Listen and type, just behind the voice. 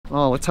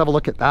Oh, let's have a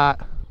look at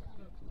that.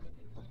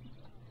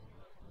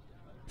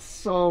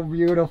 So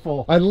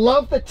beautiful. I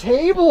love the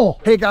table.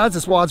 Hey guys,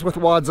 it's Wads with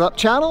Wads Up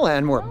channel,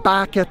 and we're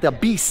back at the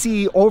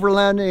BC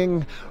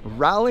Overlanding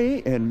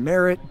Rally in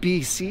Merrit,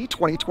 BC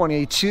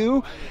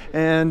 2022.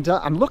 And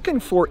I'm looking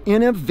for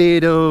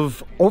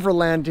innovative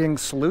overlanding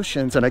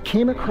solutions, and I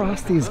came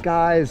across these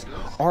guys,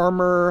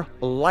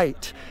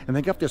 Armorlite, and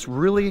they got this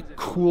really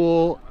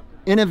cool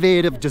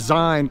innovative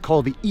design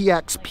called the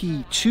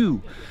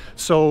EXP2.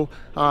 So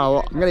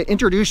I'm going to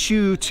introduce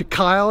you to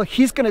Kyle.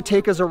 He's going to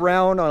take us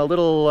around on a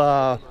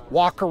little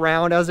walk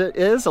around, as it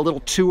is, a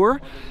little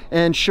tour,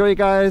 and show you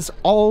guys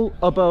all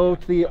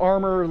about the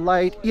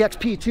Armorlite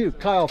EXP2.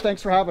 Kyle,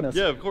 thanks for having us.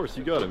 Yeah, of course,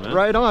 you got it, man.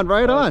 Right on,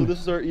 right on. So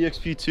this is our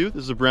EXP2.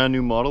 This is a brand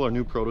new model, our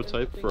new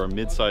prototype for our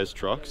mid-size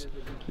trucks.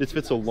 This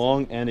fits a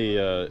long and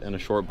a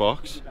short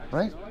box.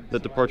 Right.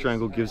 That departure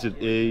angle gives it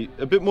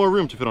a bit more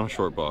room to fit on a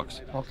short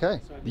box.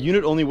 Okay. The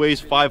unit only weighs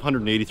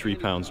 583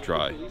 pounds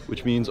dry,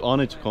 which means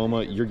on a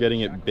Tacoma, you're getting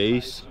it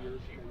base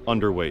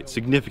underweight,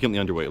 significantly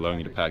underweight, allowing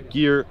you to pack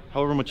gear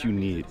however much you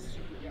need.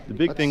 The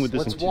big thing with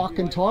this Let's walk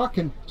and talk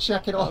and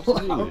check it all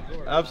out.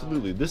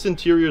 Absolutely. This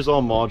interior is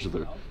all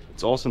modular.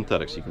 It's all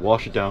synthetic, so you can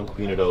wash it down,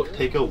 clean it out,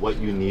 take out what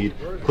you need,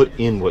 put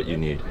in what you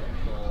need.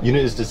 The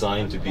unit is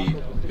designed to be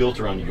built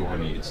around your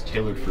needs,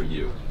 tailored for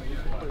you.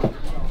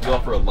 We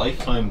offer a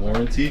lifetime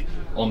warranty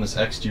on this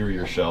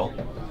exterior shell,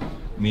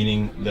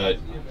 meaning that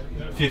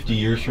 50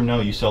 years from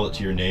now you sell it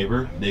to your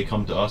neighbor, they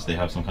come to us, they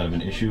have some kind of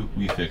an issue,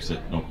 we fix it,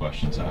 no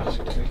questions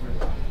asked.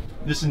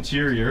 This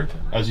interior,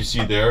 as you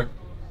see there,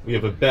 we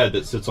have a bed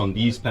that sits on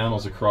these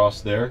panels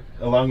across there,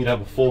 allowing you to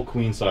have a full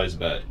queen size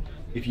bed.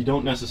 If you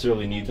don't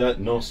necessarily need that,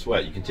 no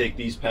sweat. You can take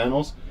these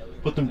panels,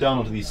 put them down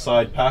onto these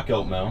side pack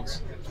out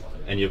mounts,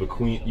 and you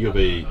have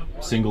a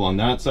single on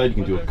that side, you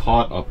can do a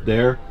cot up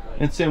there,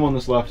 and same on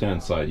this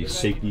left-hand side. You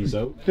take these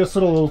out. This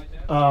little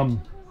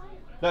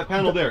that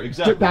panel there,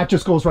 exactly. That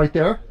just goes right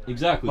there?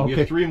 Exactly. Okay. We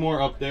have 3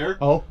 more up there.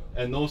 Oh.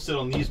 And those sit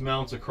on these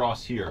mounts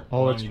across here.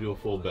 Oh, allowing you to do a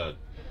full bed.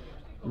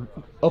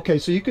 Okay,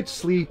 so you could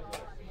sleep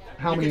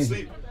how many? Can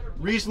sleep.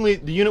 Recently,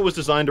 the unit was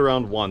designed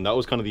around one. That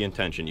was kind of the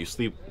intention. You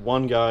sleep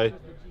one guy,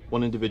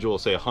 one individual,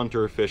 say a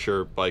hunter,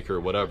 fisher,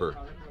 biker, whatever.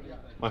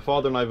 My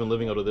father and I have been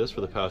living out of this for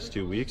the past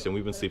 2 weeks, and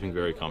we've been sleeping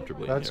very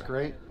comfortably. That's here.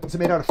 great. Is it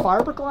made out of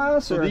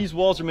fiberglass? So or? these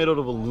walls are made out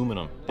of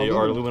aluminum. They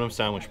are aluminum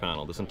sandwich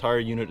panel. This entire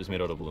unit is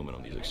made out of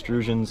aluminum. These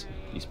extrusions,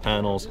 these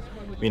panels,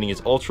 meaning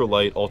it's ultra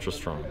light, ultra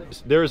strong.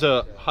 There's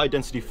a high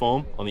density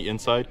foam on the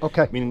inside,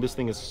 okay, meaning this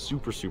thing is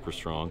super, super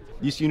strong.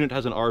 This unit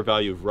has an R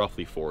value of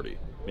roughly 40,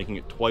 making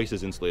it twice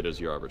as insulated as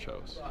your average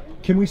house.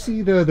 Can we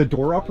see the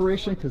door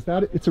operation? Because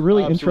it's a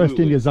really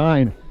interesting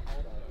design.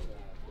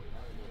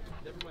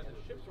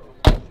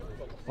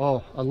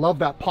 Oh, I love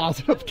that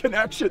positive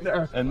connection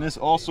there. And this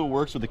also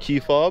works with a key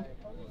fob,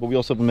 but we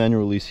also have a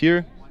manual release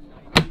here.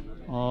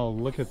 Oh,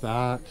 look at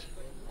that.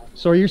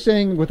 So are you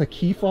saying with a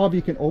key fob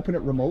you can open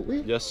it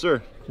remotely? Yes,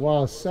 sir.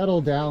 Wow,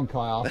 settle down,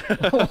 Kyle.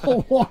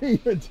 What are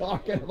you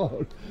talking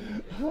about?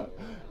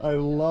 I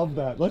love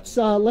that. Let's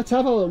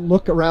have a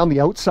look around the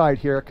outside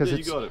here, because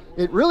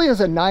it really is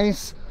a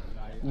nice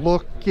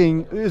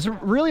looking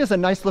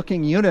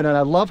unit, and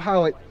I love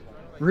how it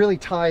really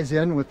ties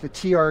in with the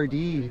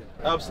TRD.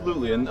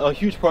 Absolutely, and a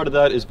huge part of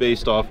that is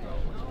based off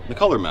the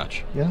color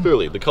match. Yeah.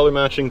 Clearly, the color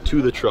matching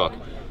to the truck.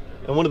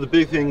 And one of the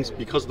big things,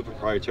 because of the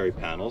proprietary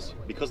panels,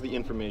 because of the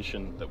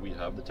information that we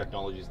have, the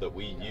technologies that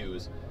we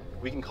use,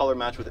 we can color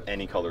match with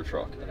any color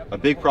truck. A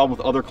big problem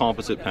with other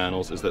composite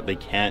panels is that they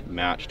can't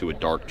match to a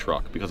dark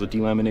truck because of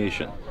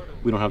delamination.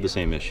 We don't have the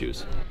same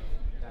issues.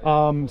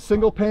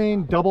 Single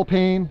pane, double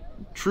pane?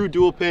 True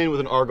dual pane with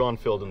an argon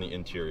filled in the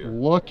interior.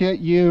 Look at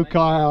you,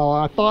 Kyle.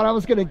 I thought I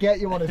was going to get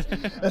you on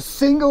a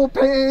single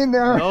pane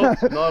there. Nope,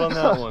 not on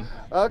that one.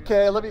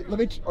 Okay, let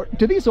me.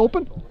 Do these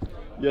open?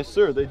 Yes,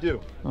 sir, they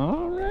do.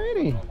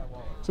 Alrighty.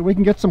 So we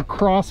can get some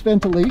cross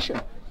ventilation.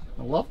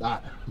 I love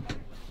that.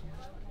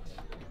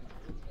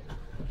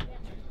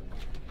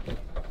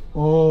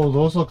 Oh,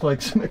 those look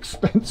like some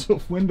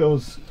expensive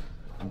windows.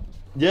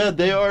 Yeah,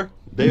 they are.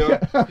 They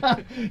are.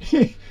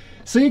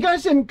 So you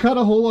guys didn't cut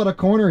a whole lot of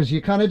corners.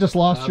 You kind of just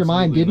lost your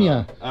mind, didn't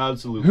you?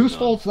 Absolutely. Whose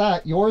fault's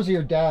that? Yours or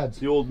your dad's?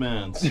 The old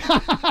man's.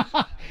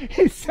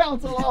 He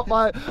sounds a lot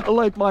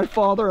like my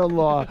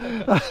father-in-law.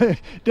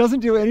 Doesn't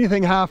do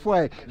anything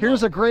halfway.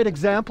 Here's a great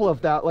example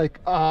of that.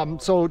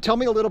 So tell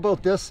me a little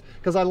about this,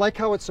 because I like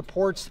how it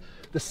supports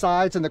the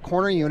sides and the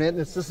corner unit.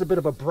 This is a bit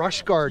of a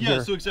brush guard here.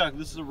 Yeah, so exactly.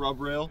 This is a rub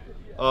rail.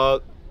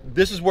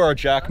 This is where our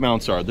jack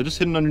mounts are. They're just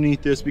hidden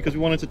underneath this because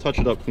we wanted to touch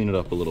it up, clean it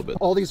up a little bit.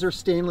 All these are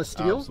stainless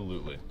steel?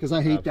 Absolutely. Because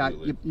I hate that.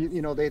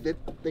 You know, they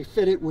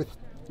fit it with,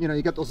 you know,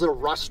 you got those little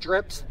rust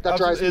strips. That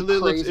drives me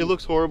crazy. It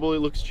looks horrible, it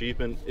looks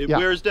cheap, and it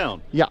wears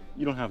down. Yeah.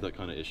 You don't have that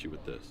kind of issue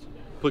with this.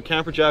 Put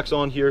camper jacks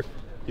on here,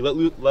 you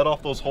let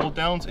off those hold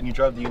downs, and you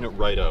drive the unit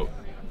right out.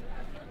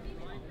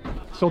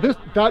 So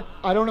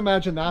I don't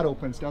imagine that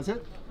opens, does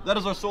it? That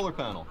is our solar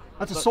panel.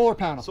 That's a solar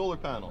panel. Solar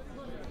panel.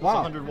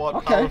 Wow. 100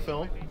 watt power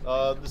film.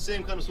 The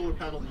same kind of solar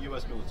panel the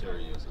U.S.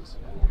 military uses.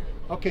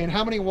 Okay, and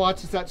how many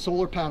watts is that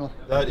solar panel?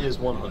 That is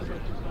 100.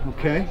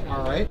 Okay,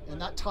 all right.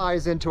 And that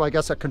ties into, I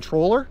guess, a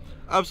controller?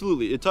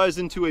 Absolutely. It ties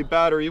into a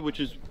battery, which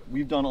is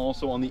we've done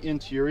also on the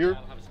interior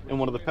and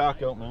one of the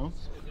pack out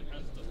mounts.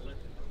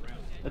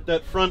 At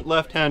that front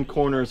left-hand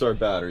corner is our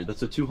battery.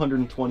 That's a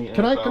 220 amp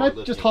hour. Can I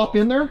just hop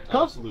in there,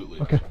 Kyle? Absolutely.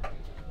 Okay.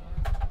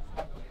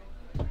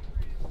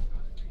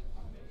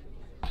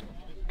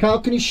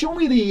 Kyle, can you show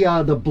me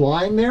the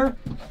blind there?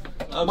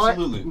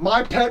 Absolutely.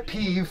 My pet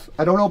peeve,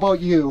 I don't know about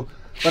you,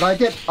 but I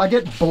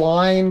get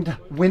blind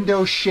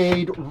window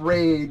shade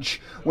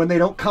rage when they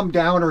don't come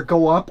down or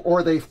go up,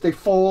 or they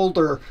fold,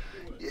 or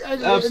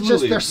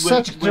absolutely. It's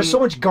just there's so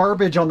much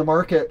garbage on the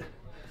market.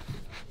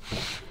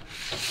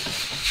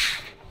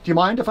 Do you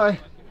mind if I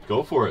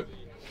go for it?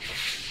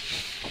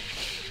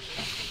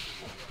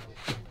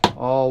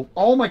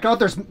 Oh my God!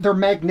 They're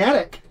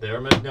magnetic. They are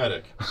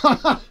magnetic.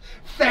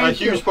 A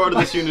huge part of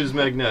this unit is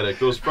magnetic.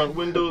 Those front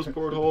windows,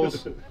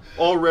 portholes,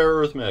 all rare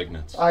earth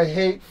magnets. I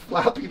hate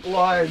flappy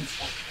blinds.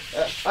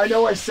 I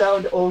know I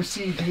sound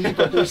OCD,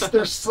 but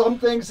there's some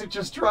things that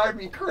just drive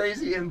me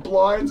crazy, and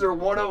blinds are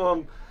one of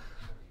them.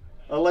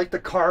 I like the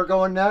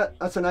cargo net.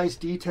 That's a nice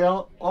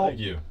detail. Oh, thank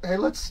you. Hey,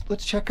 let's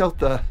check out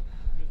the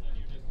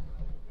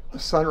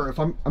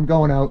sunroof. I'm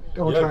going out.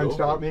 Don't try and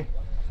stop me.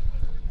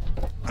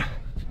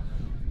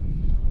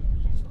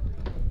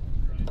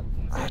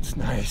 That's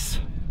nice.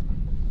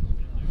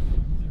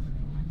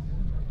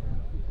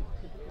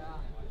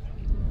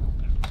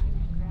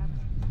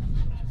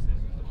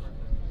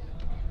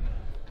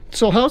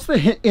 So how's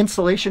the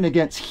insulation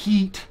against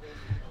heat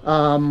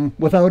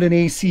without an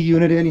AC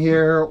unit in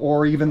here,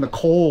 or even the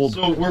cold?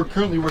 So we're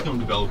currently working on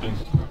developing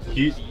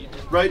heat.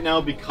 Right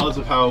now, because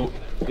of how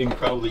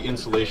incredible the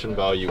insulation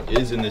value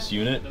is in this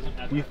unit,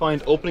 we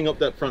find opening up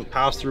that front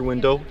pass-through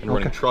window and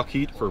running truck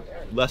heat for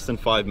less than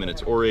 5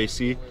 minutes, or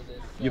AC,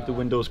 you have the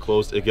windows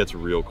closed, it gets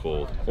real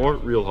cold, or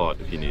real hot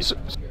if you need. So,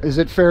 is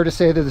it fair to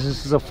say that this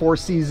is a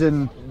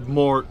 4-season?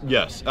 More,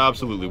 yes,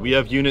 absolutely. We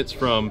have units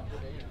from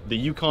the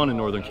Yukon in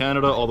northern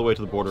Canada all the way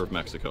to the border of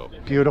Mexico.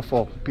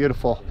 Beautiful,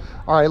 beautiful.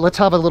 All right, let's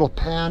have a little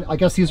pan. I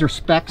guess these are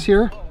specs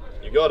here.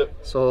 You got it.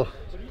 So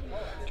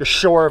just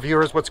show our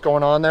viewers what's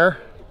going on there.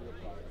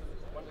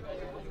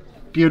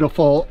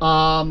 Beautiful.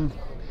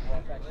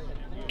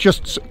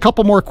 Just a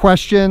couple more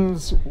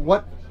questions.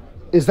 What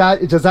is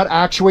that? Does that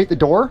actuate the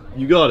door?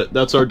 You got it.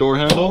 That's our door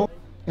handle.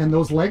 And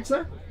those legs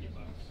there?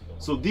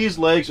 So these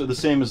legs are the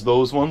same as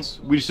those ones.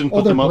 We just didn't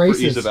put them up for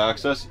ease of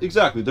access.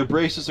 Exactly. They're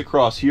braces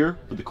across here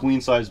for the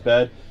queen size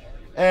bed.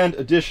 And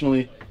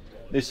additionally,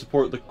 they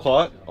support the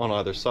cot on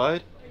either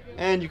side.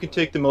 And you can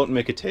take them out and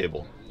make a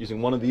table. Using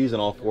one of these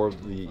and all four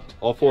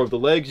of the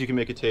legs, you can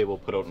make a table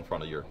put out in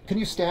front of your. Can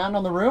you stand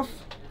on the roof?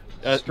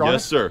 Yes,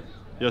 sir.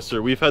 Yes,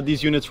 sir. We've had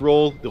these units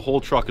roll. The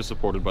whole truck is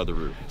supported by the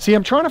roof. See,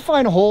 I'm trying to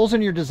find holes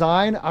in your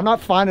design. I'm not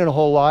finding a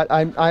whole lot.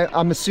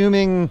 I'm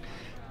assuming,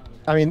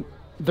 I mean,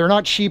 they're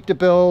not cheap to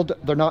build,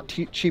 they're not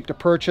cheap to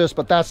purchase,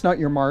 but that's not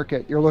your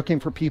market. You're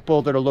looking for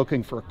people that are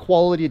looking for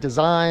quality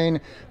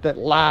design that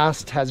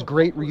lasts, has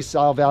great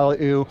resale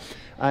value,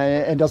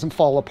 and doesn't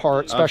fall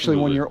apart, especially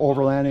when you're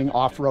overlanding,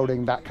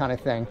 off-roading, that kind of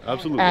thing.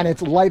 Absolutely. And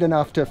it's light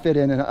enough to fit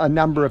in a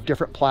number of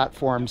different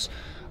platforms.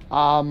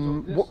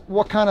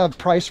 What kind of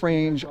price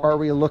range are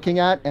we looking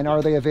at, and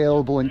are they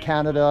available in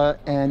Canada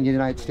and the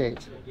United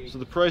States? So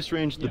the price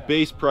range, the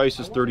base price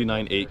is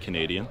 39.8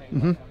 Canadian.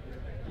 Mm-hmm.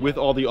 With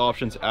all the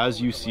options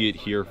as you see it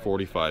here,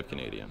 45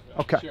 Canadian.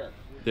 Okay.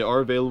 They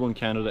are available in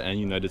Canada and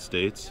United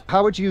States.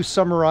 How would you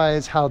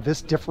summarize how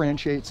this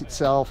differentiates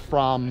itself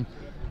from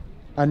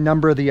a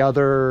number of the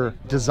other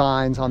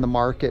designs on the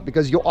market?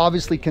 Because you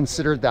obviously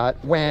considered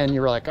that when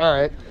you were like, all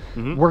right,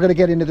 we're going to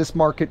get into this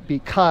market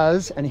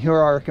because, and here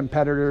are our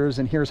competitors,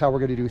 and here's how we're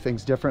going to do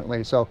things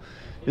differently. So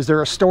is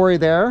there a story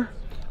there?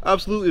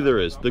 Absolutely there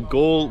is. The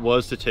goal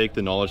was to take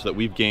the knowledge that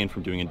we've gained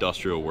from doing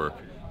industrial work,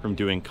 from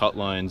doing cut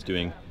lines,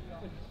 doing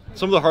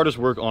some of the hardest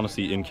work,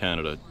 honestly, in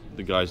Canada,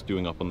 the guys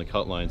doing up on the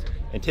cut lines,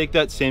 and take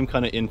that same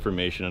kind of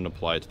information and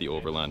apply it to the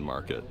overland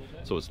market.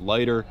 So it's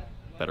lighter,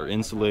 better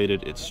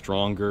insulated, it's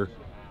stronger.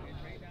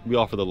 We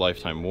offer the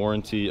lifetime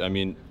warranty. I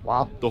mean,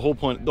 wow. The whole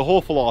point, the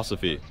whole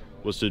philosophy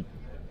was to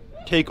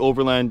take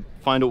overland,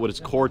 find out what its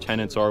core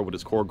tenets are, what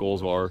its core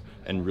goals are,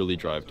 and really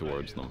drive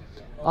towards them.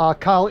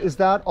 Kyle, is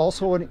that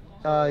also an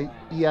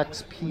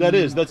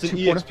EXP? That's an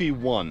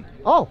EXP1.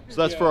 Oh. So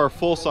that's for our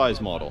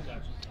full-size model.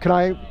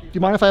 Do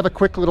you mind if I have a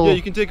quick little... Yeah,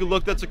 you can take a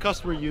look. That's a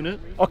customer unit.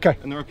 Okay.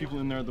 And there are people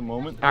in there at the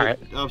moment. All right.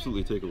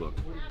 Absolutely, take a look.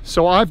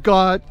 So I've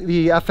got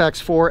the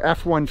FX4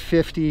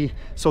 F-150.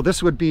 So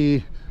this would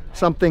be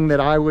something that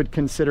I would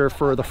consider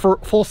for the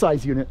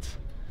full-size units.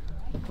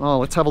 Oh,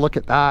 let's have a look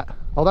at that.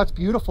 Oh, that's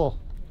beautiful.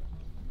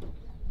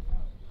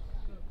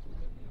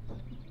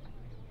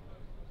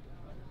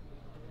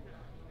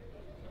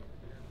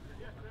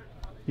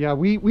 Yeah,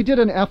 we did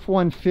an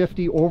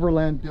F-150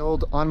 overland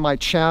build on my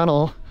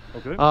channel.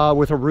 Okay.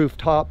 With a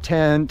rooftop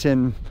tent,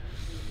 and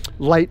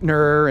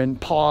lightener and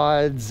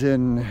pods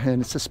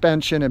and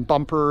suspension and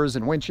bumpers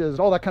and winches,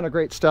 all that kind of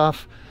great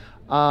stuff.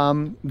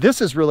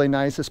 This is really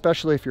nice,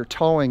 especially if you're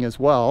towing as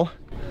well.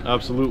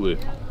 Absolutely.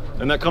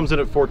 And that comes in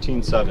at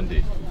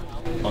 $1470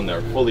 on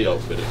there, fully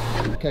outfitted.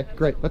 Okay,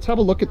 great. Let's have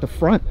a look at the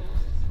front.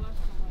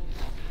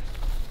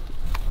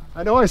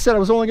 I know I said it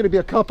was only going to be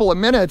a couple of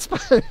minutes,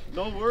 but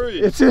no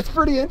worries. It's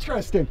pretty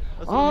interesting.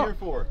 That's what I'm here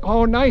for.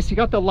 Oh, nice. You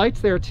got the lights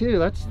there too.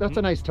 That's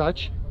a nice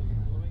touch.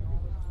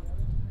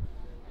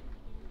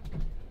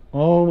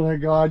 Oh my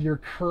God, you're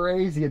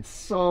crazy. It's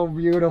so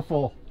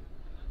beautiful.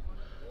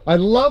 I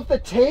love the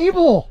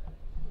table.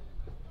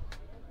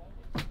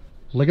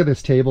 Look at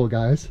this table,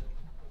 guys.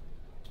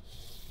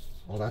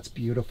 Oh, that's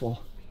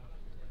beautiful.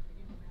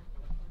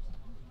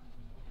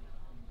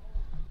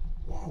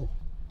 Whoa.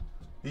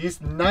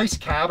 These nice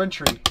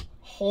cabinetry.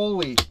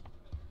 Holy.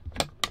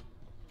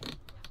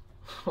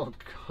 Oh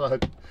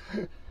God.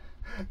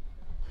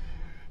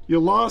 You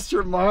lost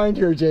your mind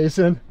here,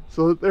 Jason.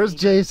 So there's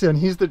Jason.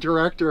 He's the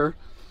director.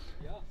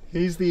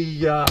 He's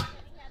the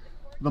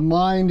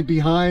mind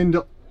behind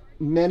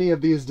many of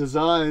these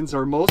designs,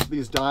 or most of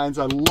these designs.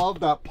 I love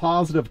that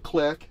positive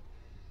click.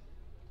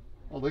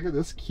 Oh, look at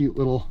this cute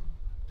little.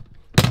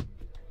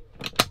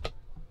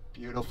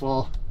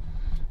 Beautiful.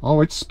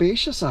 Oh, it's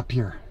spacious up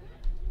here.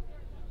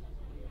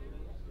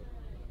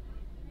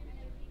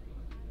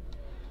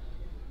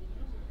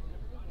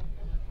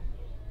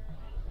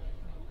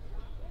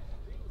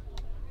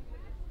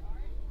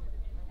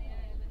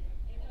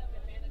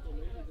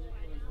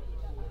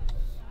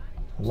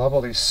 I love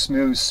all these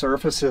smooth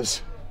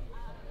surfaces.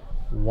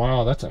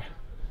 Wow, that's a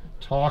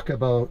talk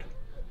about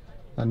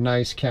a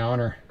nice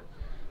counter.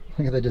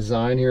 Look at the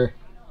design here.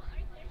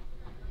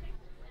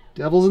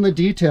 Devil's in the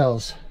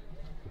details.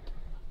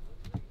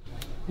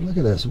 Look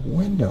at this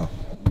window.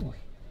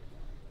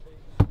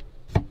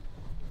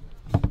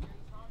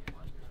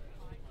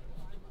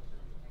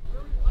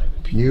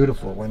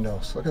 Beautiful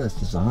windows. Look at this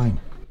design.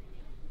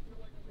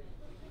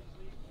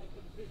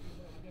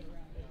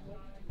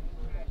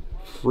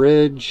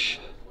 Fridge,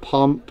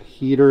 pump,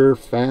 heater,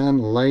 fan,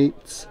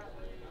 lights.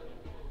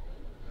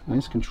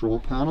 Nice control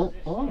panel.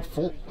 Oh,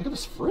 full. Look at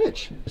this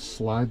fridge. Just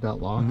slide that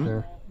lock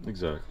there.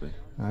 Exactly.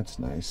 That's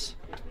nice.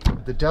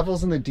 The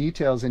devil's in the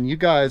details, and you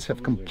guys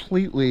have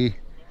completely,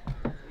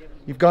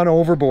 you've gone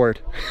overboard.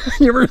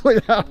 You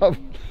really have.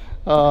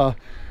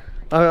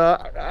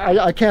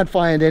 I can't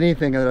find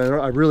anything that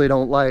I really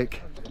don't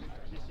like.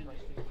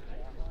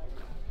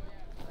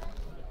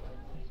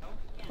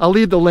 I'll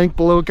leave the link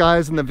below,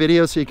 guys, in the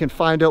video so you can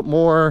find out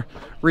more.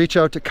 Reach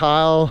out to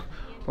Kyle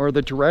or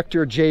the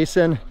director,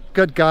 Jason.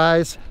 Good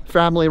guys,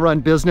 family-run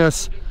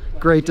business,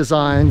 great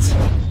designs.